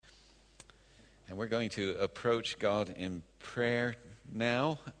And we're going to approach God in prayer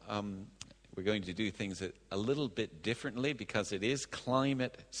now. We're going to do things a little bit differently because it is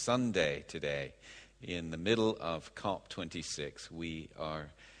Climate Sunday today. In the middle of COP26, we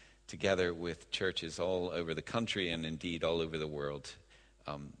are together with churches all over the country and indeed all over the world,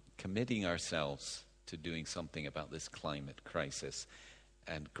 committing ourselves to doing something about this climate crisis.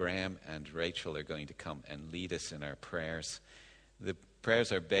 And Graham and Rachel are going to come and lead us in our prayers. The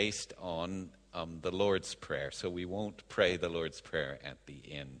prayers are based on the Lord's Prayer, so we won't pray the Lord's Prayer at the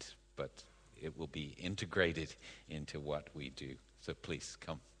end, but it will be integrated into what we do. So please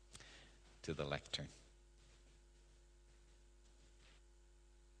come to the lectern.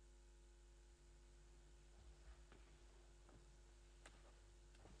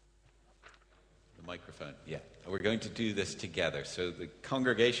 The microphone, yeah. We're going to do this together. So the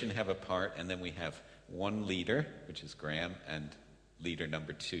congregation have a part, and then we have one leader, which is Graham, and leader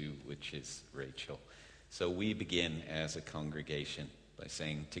number 2, which is Rachel. So we begin as a congregation by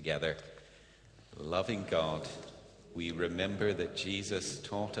saying together, loving God, we remember that Jesus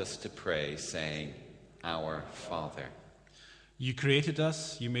taught us to pray, saying, Our Father. You created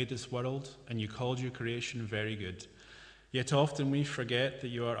us, you made this world, and you called your creation very good. Yet often we forget that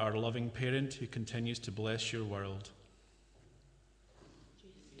you are our loving parent who continues to bless your world.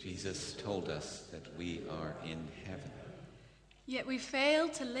 Jesus told us that we are in heaven. Yet we fail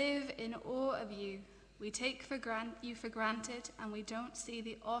to live in awe of you. We take you for granted, and we don't see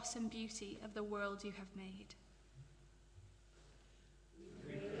the awesome beauty of the world you have made.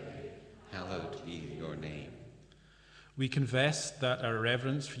 Hallowed be your name. We confess that our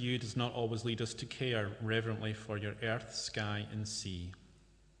reverence for you does not always lead us to care reverently for your earth, sky, and sea.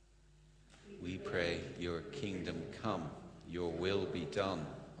 We pray your kingdom come, your will be done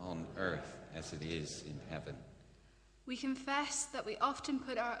on earth as it is in heaven. We confess that we often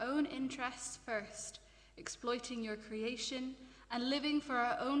put our own interests first, exploiting your creation and living for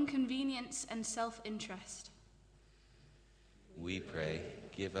our own convenience and self-interest. We pray,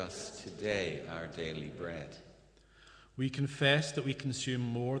 give us today our daily bread. We confess that we consume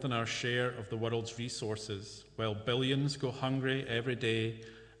more than our share of the world's resources, while billions go hungry every day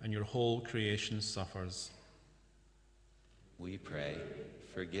and your whole creation suffers. We pray,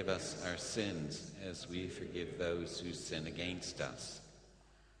 forgive us our sins as we forgive those who sin against us.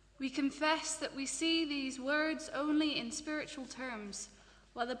 We confess that we see these words only in spiritual terms,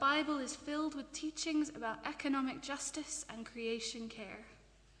 while the Bible is filled with teachings about economic justice and creation care.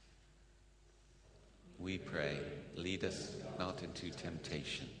 We pray, lead us not into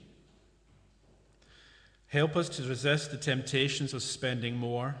temptation. Help us to resist the temptations of spending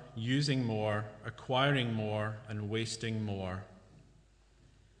more, using more, acquiring more, and wasting more.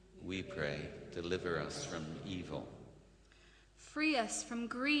 We pray, deliver us from evil. Free us from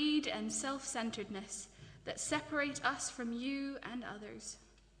greed and self-centeredness that separate us from you and others.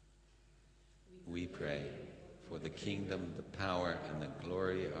 We pray, for the kingdom, the power, and the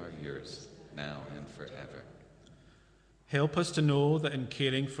glory are yours, now and forever. Help us to know that in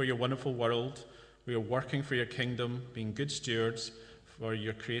caring for your wonderful world, we are working for your kingdom, being good stewards for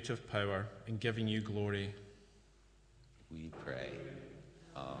your creative power, and giving you glory. We pray.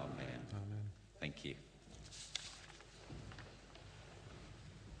 Amen. Amen. Thank you.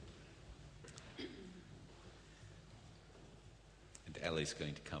 And Ellie's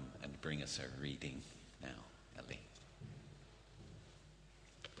going to come and bring us a reading now. Ellie.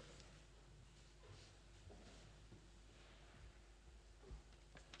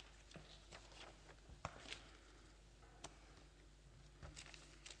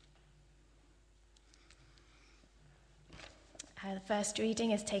 The first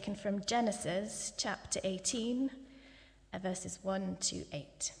reading is taken from Genesis chapter 18, verses 1 to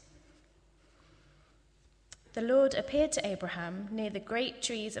 8. The Lord appeared to Abraham near the great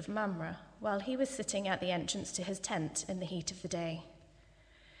trees of Mamre while he was sitting at the entrance to his tent in the heat of the day.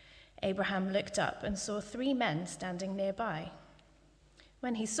 Abraham looked up and saw 3 men standing nearby.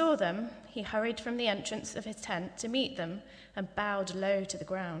 When he saw them, he hurried from the entrance of his tent to meet them and bowed low to the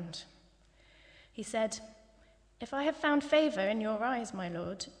ground. He said, "If I have found favor in your eyes, my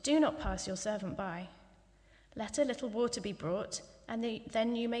lord, do not pass your servant by. Let a little water be brought, and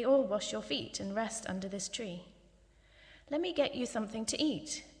then you may all wash your feet and rest under this tree. Let me get you something to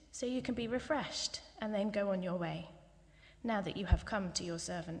eat, so you can be refreshed, and then go on your way, now that you have come to your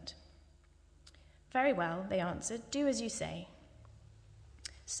servant." "Very well," they answered, "do as you say."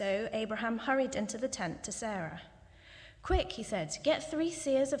 So Abraham hurried into the tent to Sarah. "Quick," he said, "get 3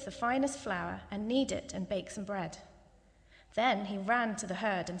 seahs of the finest flour and knead it and bake some bread." Then he ran to the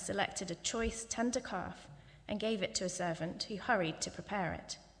herd and selected a choice tender calf and gave it to a servant who hurried to prepare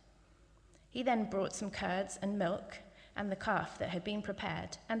it. He then brought some curds and milk and the calf that had been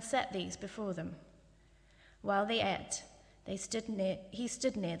prepared and set these before them. While they ate, he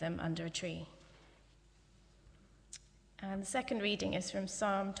stood near them under a tree. And the second reading is from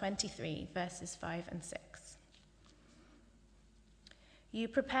Psalm 23, verses 5 and 6. You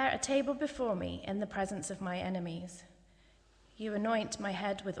prepare a table before me in the presence of my enemies. You anoint my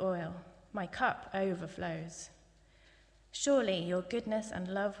head with oil. My cup overflows. Surely your goodness and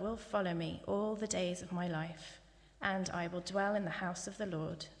love will follow me all the days of my life, and I will dwell in the house of the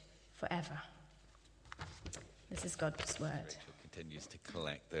Lord forever. This is God's word. Rachel continues to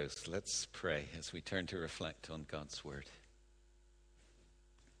collect those. Let's pray as we turn to reflect on God's word.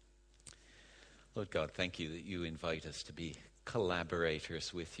 Lord God, thank you that you invite us to be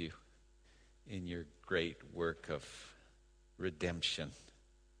collaborators with you in your great work of redemption.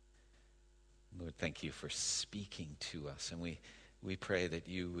 Lord, thank you for speaking to us, and we pray that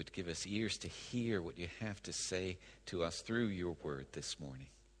you would give us ears to hear what you have to say to us through your word this morning.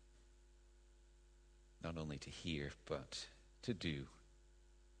 Not only to hear, but to do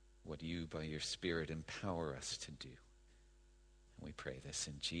what you, by your Spirit, empower us to do. And we pray this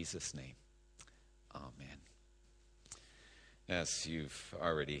in Jesus' name. Amen. As you've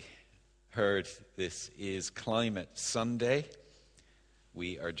already heard, this is Climate Sunday.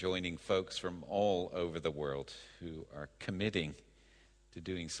 We are joining folks from all over the world who are committing to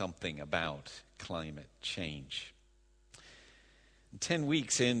doing something about climate change. 10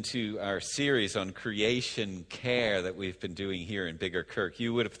 weeks into our series on creation care that we've been doing here in Biggar Kirk,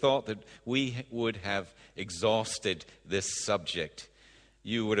 you would have thought that we would have exhausted this subject.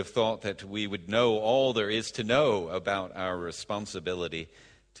 You would have thought that we would know all there is to know about our responsibility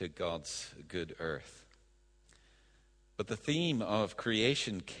to God's good earth. But the theme of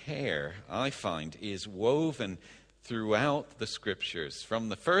creation care, I find, is woven throughout the Scriptures, from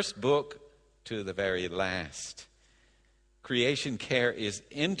the first book to the very last. Creation care is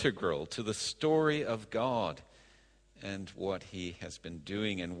integral to the story of God and what he has been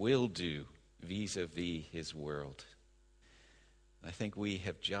doing and will do vis-a-vis his world. I think we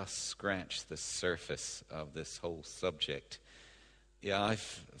have just scratched the surface of this whole subject. Yeah, I've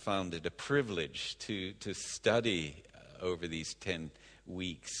found it a privilege to study over these 10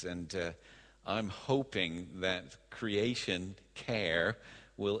 weeks, and I'm hoping that creation care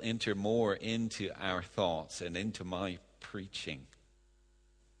will enter more into our thoughts and into my preaching.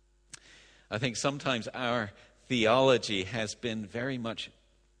 I think sometimes our theology has been very much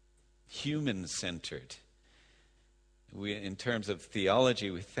human-centered. In terms of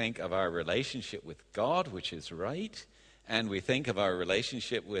theology, we think of our relationship with God, which is right, and we think of our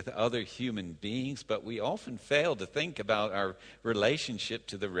relationship with other human beings, but we often fail to think about our relationship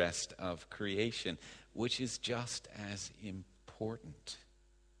to the rest of creation, which is just as important.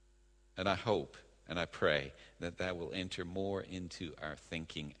 And I hope and I pray that that will enter more into our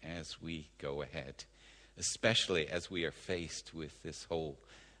thinking as we go ahead, especially as we are faced with this whole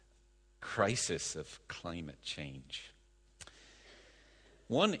crisis of climate change.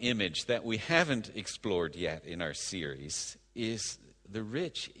 One image that we haven't explored yet in our series is the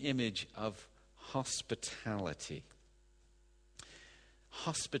rich image of hospitality.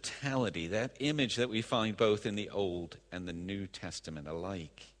 Hospitality, that image that we find both in the Old and the New Testament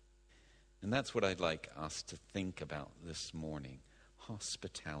alike. And that's what I'd like us to think about this morning.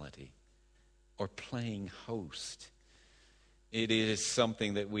 Hospitality, or playing host. It is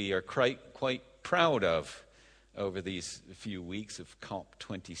something that we are quite proud of over these few weeks of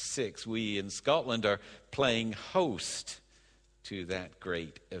COP26. We in Scotland are playing host to that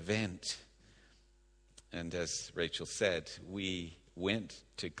great event. And as Rachel said, we went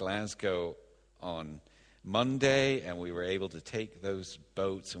to Glasgow on Monday, and we were able to take those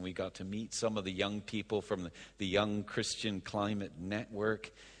boats, and we got to meet some of the young people from the Young Christian Climate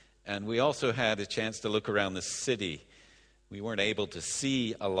Network. And we also had a chance to look around the city. We weren't able to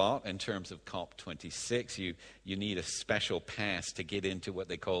see a lot in terms of COP26. You need a special pass to get into what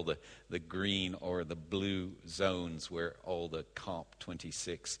they call the green or the blue zones where all the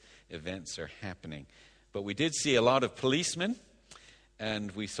COP26 events are happening. But we did see a lot of policemen,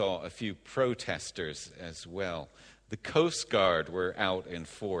 and we saw a few protesters as well. The Coast Guard were out in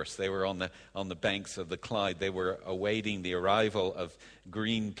force. They were on the banks of the Clyde. They were awaiting the arrival of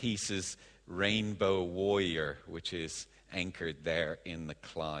Greenpeace's Rainbow Warrior, which is anchored there in the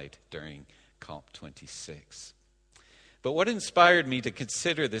Clyde during COP26. But what inspired me to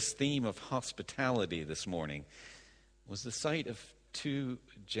consider this theme of hospitality this morning was the sight of two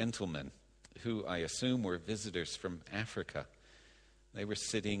gentlemen who I assume were visitors from Africa. They were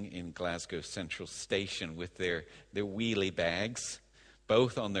sitting in Glasgow Central Station with their wheelie bags,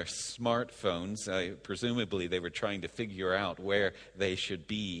 both on their smartphones. Presumably they were trying to figure out where they should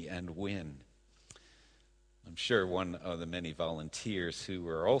be and when. I'm sure one of the many volunteers who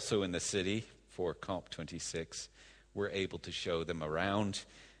were also in the city for COP26 were able to show them around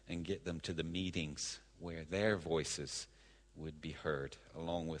and get them to the meetings where their voices would be heard,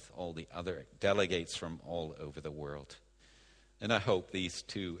 along with all the other delegates from all over the world. And I hope these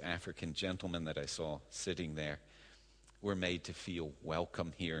two African gentlemen that I saw sitting there were made to feel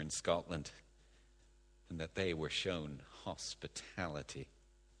welcome here in Scotland, and that they were shown hospitality.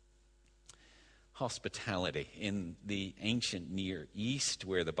 Hospitality. In the ancient Near East,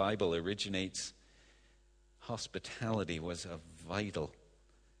 where the Bible originates, hospitality was a vital,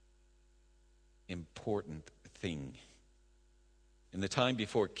 important thing. In the time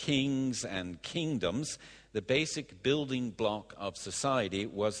before kings and kingdoms, the basic building block of society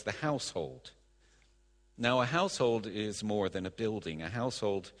was the household. Now, a household is more than a building. A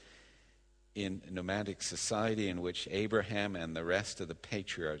household in nomadic society in which Abraham and the rest of the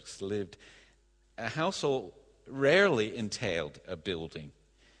patriarchs lived, a household rarely entailed a building.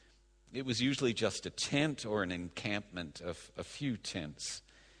 It was usually just a tent or an encampment of a few tents.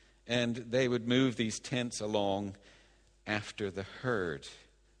 And they would move these tents along after the herd,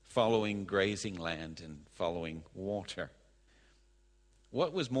 following grazing land and following water.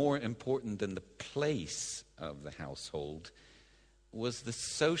 What was more important than the place of the household was the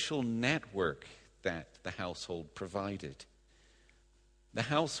social network that the household provided. The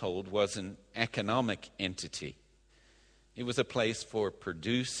household was an economic entity. It was a place for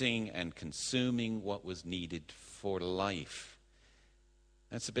producing and consuming what was needed for life.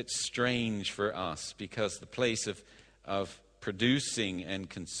 That's a bit strange for us, because the place of producing and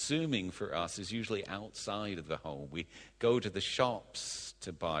consuming for us is usually outside of the home. We go to the shops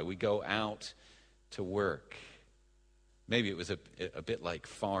to buy. We go out to work. Maybe it was a bit like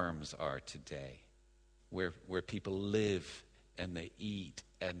farms are today, where people live and they eat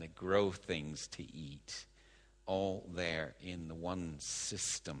and they grow things to eat, all there in the one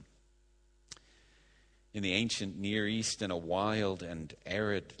system. In the ancient Near East, in a wild and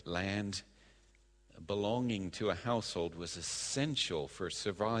arid land, belonging to a household was essential for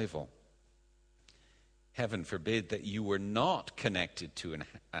survival. Heaven forbid that you were not connected to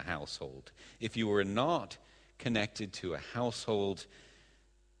a household. If you were not connected to a household,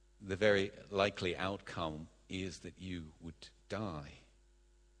 the very likely outcome is that you would die.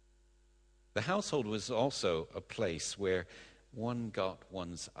 The household was also a place where one got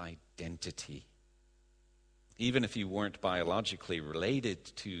one's identity. Even if you weren't biologically related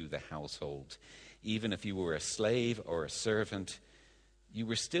to the household, even if you were a slave or a servant, you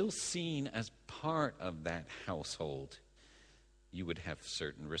were still seen as part of that household. You would have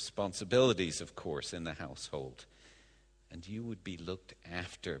certain responsibilities, of course, in the household. And you would be looked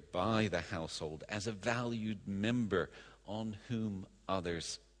after by the household as a valued member on whom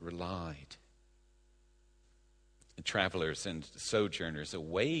others relied. Travelers and sojourners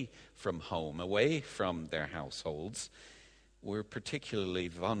away from home, away from their households, were particularly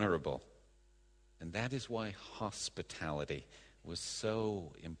vulnerable. And that is why hospitality was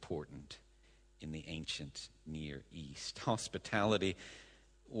so important in the ancient Near East. Hospitality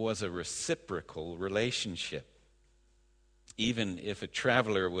was a reciprocal relationship. Even if a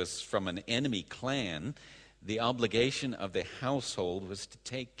traveler was from an enemy clan, the obligation of the household was to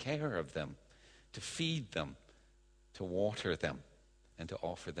take care of them, to feed them, to water them, and to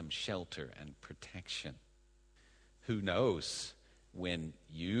offer them shelter and protection. Who knows when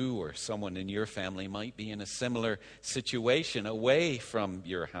you or someone in your family might be in a similar situation away from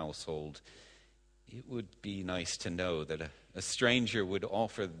your household. It would be nice to know that a stranger would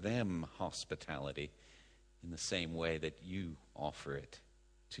offer them hospitality in the same way that you offer it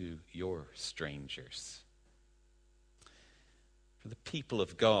to your strangers. For the people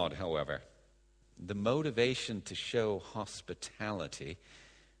of God, however, the motivation to show hospitality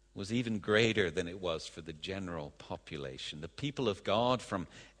was even greater than it was for the general population. The people of God, from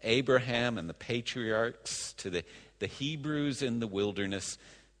Abraham and the patriarchs to the Hebrews in the wilderness,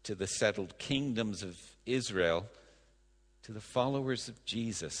 to the settled kingdoms of Israel, to the followers of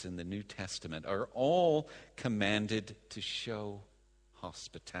Jesus in the New Testament, are all commanded to show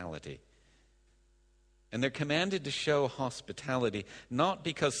hospitality. And they're commanded to show hospitality not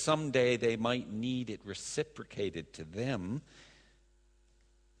because someday they might need it reciprocated to them.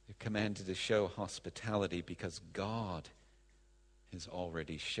 They're commanded to show hospitality because God has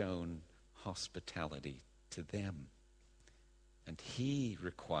already shown hospitality to them. And He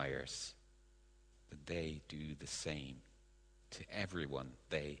requires that they do the same to everyone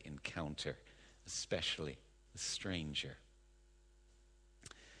they encounter, especially the stranger.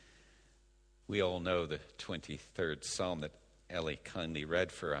 We all know the 23rd Psalm that Ellie kindly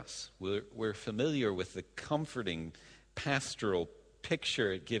read for us. We're familiar with the comforting pastoral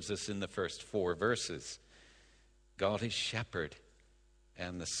picture it gives us in the first 4 verses. God is shepherd,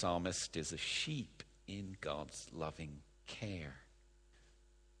 and the psalmist is a sheep in God's loving care.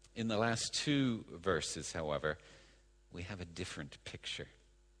 In the last 2 verses, however, we have a different picture.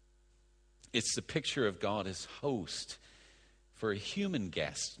 It's the picture of God as host for a human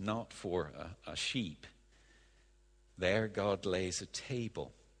guest, not for a sheep. There, God lays a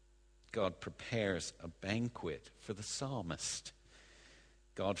table. God prepares a banquet for the psalmist.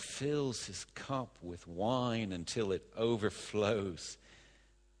 God fills his cup with wine until it overflows.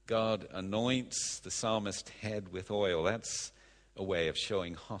 God anoints the psalmist's head with oil. That's a way of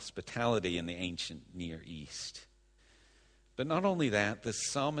showing hospitality in the ancient Near East. But not only that, the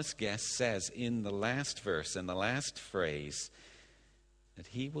psalmist guest says in the last verse, in the last phrase, that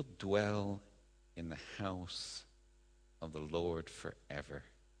he will dwell in the house of the Lord forever.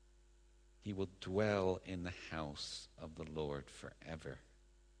 He will dwell in the house of the Lord forever.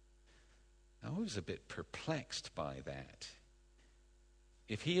 I was a bit perplexed by that.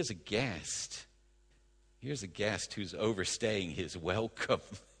 If he is a guest, here's a guest who's overstaying his welcome,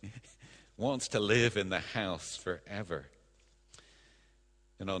 wants to live in the house forever.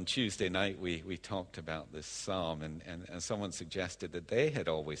 And on Tuesday night, we talked about this psalm, and someone suggested that they had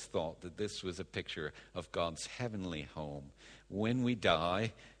always thought that this was a picture of God's heavenly home. When we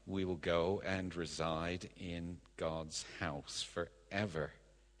die, we will go and reside in God's house forever.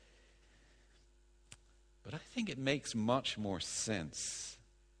 But I think it makes much more sense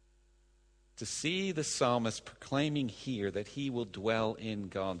to see the psalmist proclaiming here that he will dwell in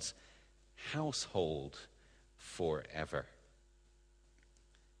God's household forever.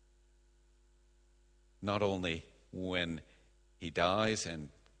 Not only when he dies and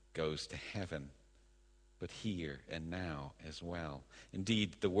goes to heaven, but here and now as well.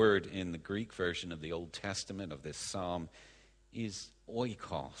 Indeed, the word in the Greek version of the Old Testament of this psalm is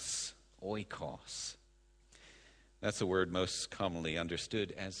oikos. Oikos. That's a word most commonly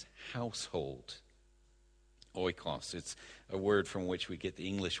understood as household. Oikos. It's a word from which we get the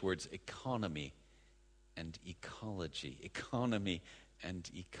English words economy and ecology. Economy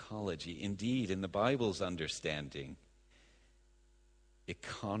and ecology. Indeed, in the Bible's understanding,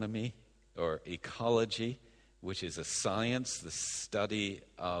 economy or ecology, which is a science, the study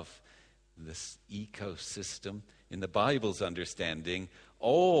of this ecosystem. In the Bible's understanding,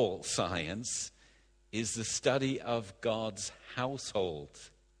 all science is the study of God's household,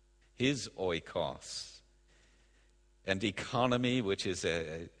 his oikos. And economy, which is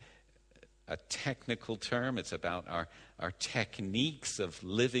a technical term, it's about our techniques of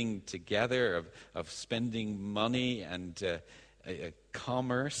living together, of spending money and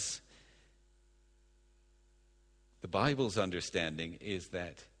commerce. The Bible's understanding is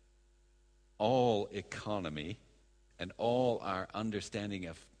that all economy and all our understanding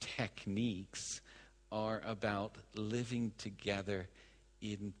of techniques are about living together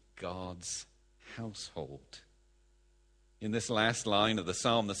in God's household. In this last line of the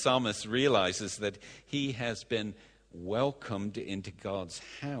psalm, the psalmist realizes that he has been welcomed into God's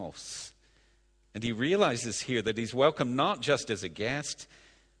house. And he realizes here that he's welcomed not just as a guest,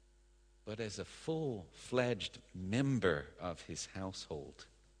 but as a full-fledged member of his household.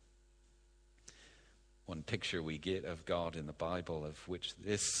 One picture we get of God in the Bible, of which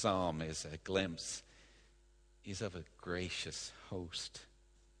this psalm is a glimpse, is of a gracious host.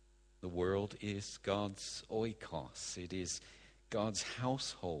 The world is God's oikos. It is God's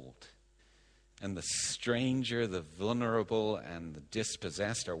household. And the stranger, the vulnerable, and the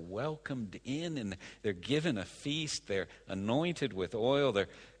dispossessed are welcomed in, and they're given a feast. They're anointed with oil. Their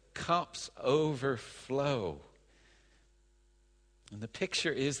cups overflow. And the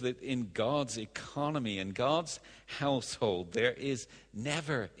picture is that in God's economy, in God's household, there is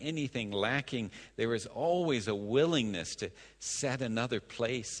never anything lacking. There is always a willingness to set another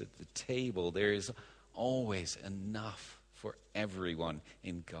place at the table. There is always enough for everyone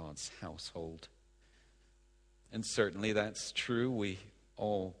in God's household. And certainly that's true. We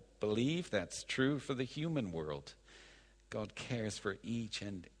all believe that's true for the human world. God cares for each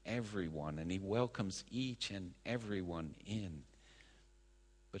and everyone, and he welcomes each and everyone in.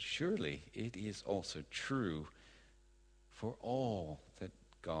 But surely it is also true for all that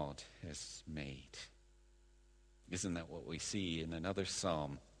God has made. Isn't that what we see in another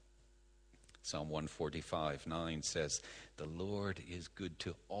psalm? Psalm 145:9 says, "The Lord is good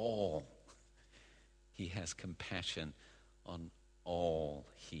to all. He has compassion on all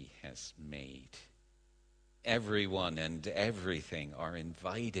he has made." Everyone and everything are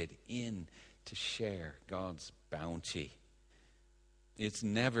invited in to share God's bounty. It's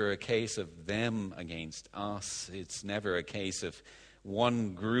never a case of them against us. It's never a case of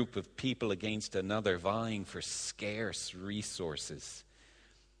one group of people against another vying for scarce resources.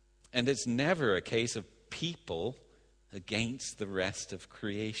 And it's never a case of people against the rest of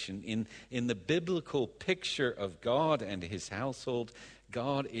creation. In the biblical picture of God and his household,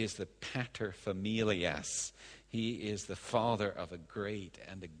 God is the pater familias. He is the father of a great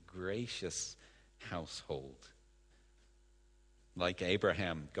and a gracious household. Like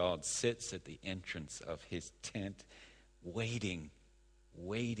Abraham, God sits at the entrance of his tent, waiting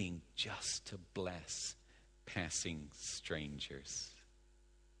just to bless passing strangers.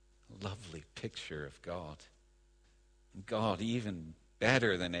 A lovely picture of God. God, even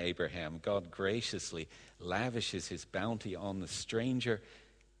better than Abraham, God graciously lavishes his bounty on the stranger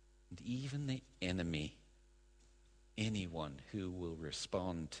and even the enemy, anyone who will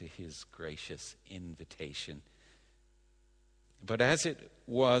respond to his gracious invitation. But as it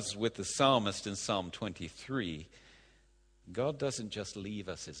was with the psalmist in Psalm 23, God doesn't just leave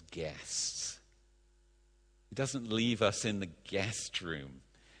us as guests. He doesn't leave us in the guest room.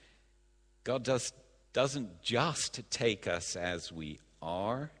 God doesn't just take us as we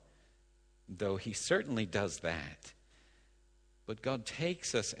are, though he certainly does that. But God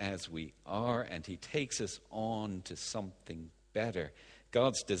takes us as we are, and he takes us on to something better.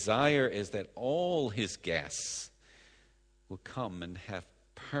 God's desire is that all his guests will come and have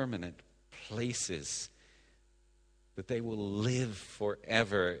permanent places, that they will live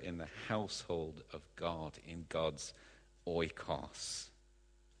forever in the household of God, in God's oikos.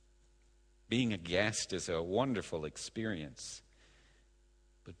 Being a guest is a wonderful experience,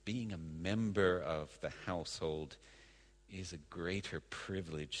 but being a member of the household is a greater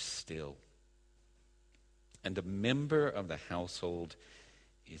privilege still. And a member of the household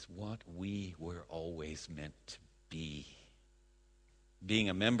is what we were always meant to be. Being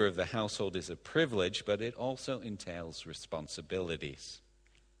a member of the household is a privilege, but it also entails responsibilities.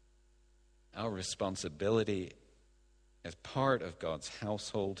 Our responsibility as part of God's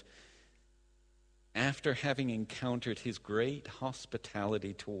household, after having encountered his great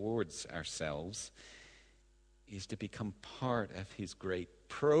hospitality towards ourselves, is to become part of his great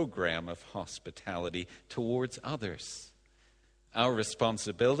program of hospitality towards others. Our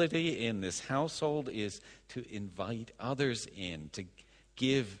responsibility in this household is to invite others in, to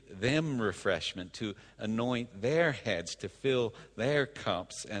give them refreshment, to anoint their heads, to fill their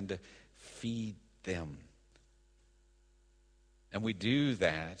cups, and to feed them. And we do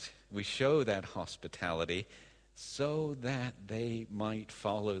that, we show that hospitality so that they might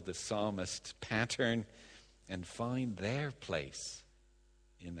follow the psalmist's pattern and find their place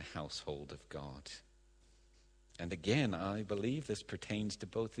in the household of God. And again, I believe this pertains to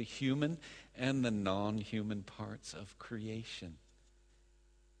both the human and the non-human parts of creation.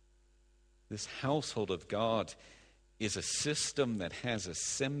 This household of God is a system that has a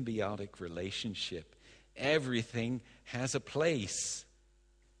symbiotic relationship. Everything has a place.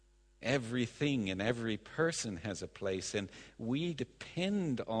 Everything and every person has a place, and we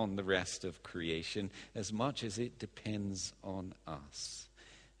depend on the rest of creation as much as it depends on us.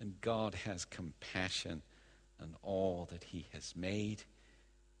 And God has compassion on all that he has made,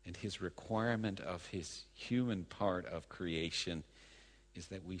 and his requirement of his human part of creation is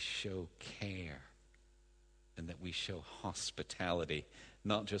that we show care and that we show hospitality,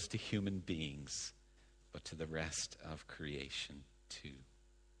 not just to human beings, but to the rest of creation too.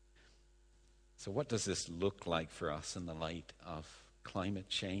 So what does this look like for us in the light of climate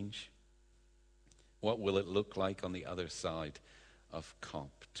change? What will it look like on the other side of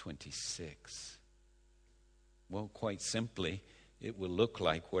COP26? Well, quite simply, it will look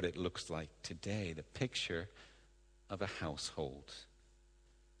like what it looks like today, the picture of a household.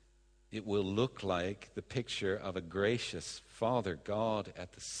 It will look like the picture of a gracious Father God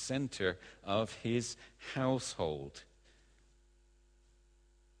at the center of his household.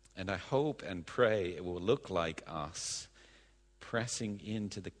 And I hope and pray it will look like us pressing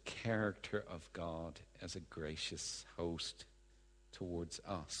into the character of God as a gracious host towards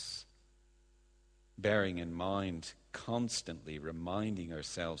us. Bearing in mind, constantly reminding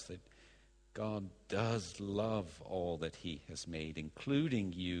ourselves that God does love all that he has made,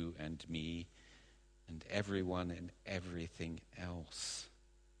 including you and me and everyone and everything else.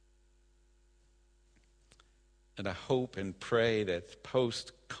 And I hope and pray that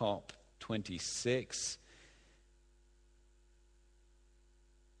post-COP26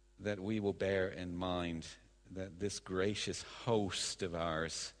 that we will bear in mind that this gracious host of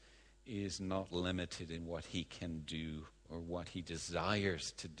ours is not limited in what he can do or what he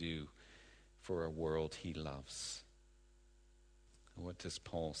desires to do for a world he loves. What does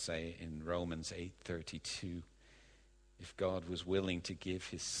Paul say in Romans 8:32? If God was willing to give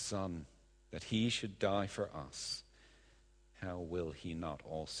his Son that he should die for us, how will he not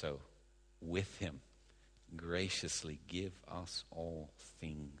also with him graciously give us all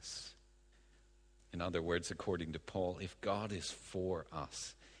things? In other words, according to Paul, if God is for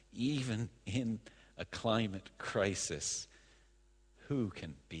us, even in a climate crisis, who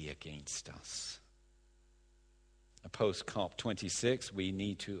can be against us? Post COP26, we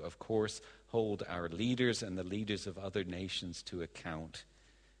need to, of course, hold our leaders and the leaders of other nations to account.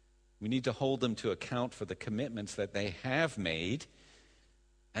 We need to hold them to account for the commitments that they have made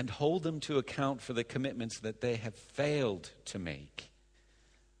and hold them to account for the commitments that they have failed to make.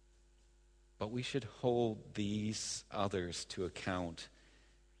 But we should hold these others to account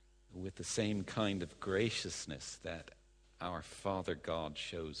with the same kind of graciousness that our Father God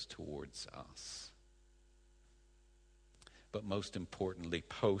shows towards us. But most importantly,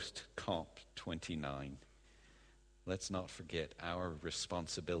 post-COP29, let's not forget our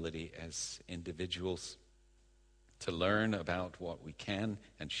responsibility as individuals to learn about what we can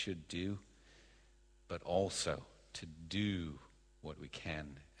and should do, but also to do what we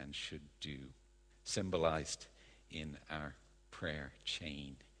can and should do, symbolized in our prayer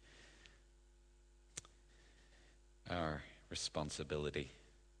chain. Our responsibility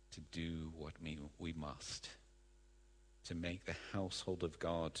to do what we must, to make the household of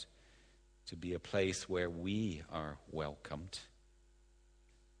God to be a place where we are welcomed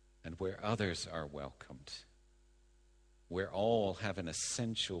and where others are welcomed, where all have an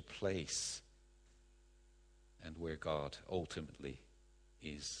essential place and where God ultimately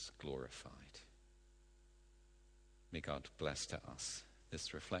is glorified. May God bless to us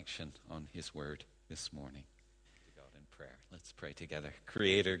this reflection on his word this morning. To God in prayer. Let's pray together.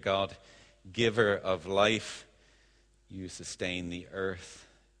 Creator God, giver of life, you sustain the earth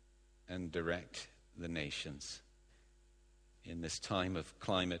and direct the nations. In this time of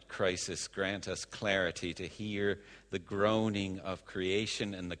climate crisis, grant us clarity to hear the groaning of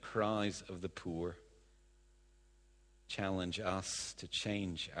creation and the cries of the poor. Challenge us to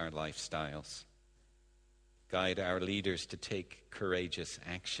change our lifestyles. Guide our leaders to take courageous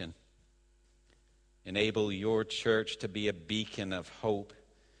action. Enable your church to be a beacon of hope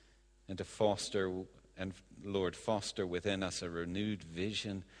and to foster within us a renewed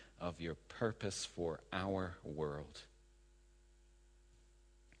vision of your purpose for our world.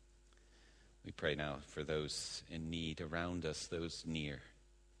 We pray now for those in need around us, those near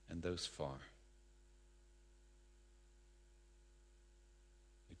and those far.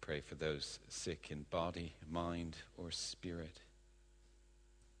 We pray for those sick in body, mind, or spirit.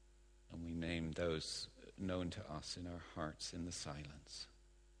 And we name those known to us in our hearts in the silence.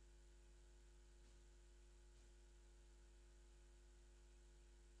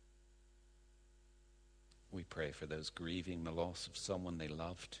 We pray for those grieving the loss of someone they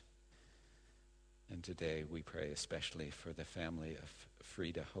loved. And today we pray especially for the family of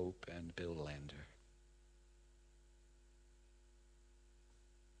Frida Hope and Bill Lander.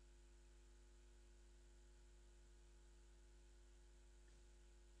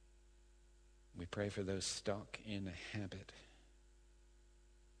 We pray for those stuck in a habit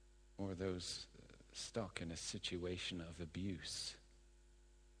or those stuck in a situation of abuse.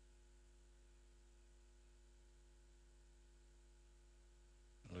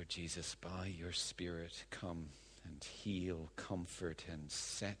 Lord Jesus, by your Spirit, come and heal, comfort, and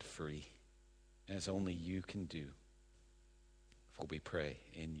set free, as only you can do. For we pray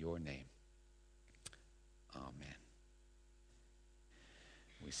in your name. Amen.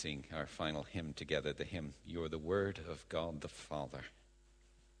 We sing our final hymn together, the hymn, You're the Word of God the Father.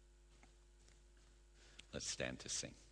 Let's stand to sing.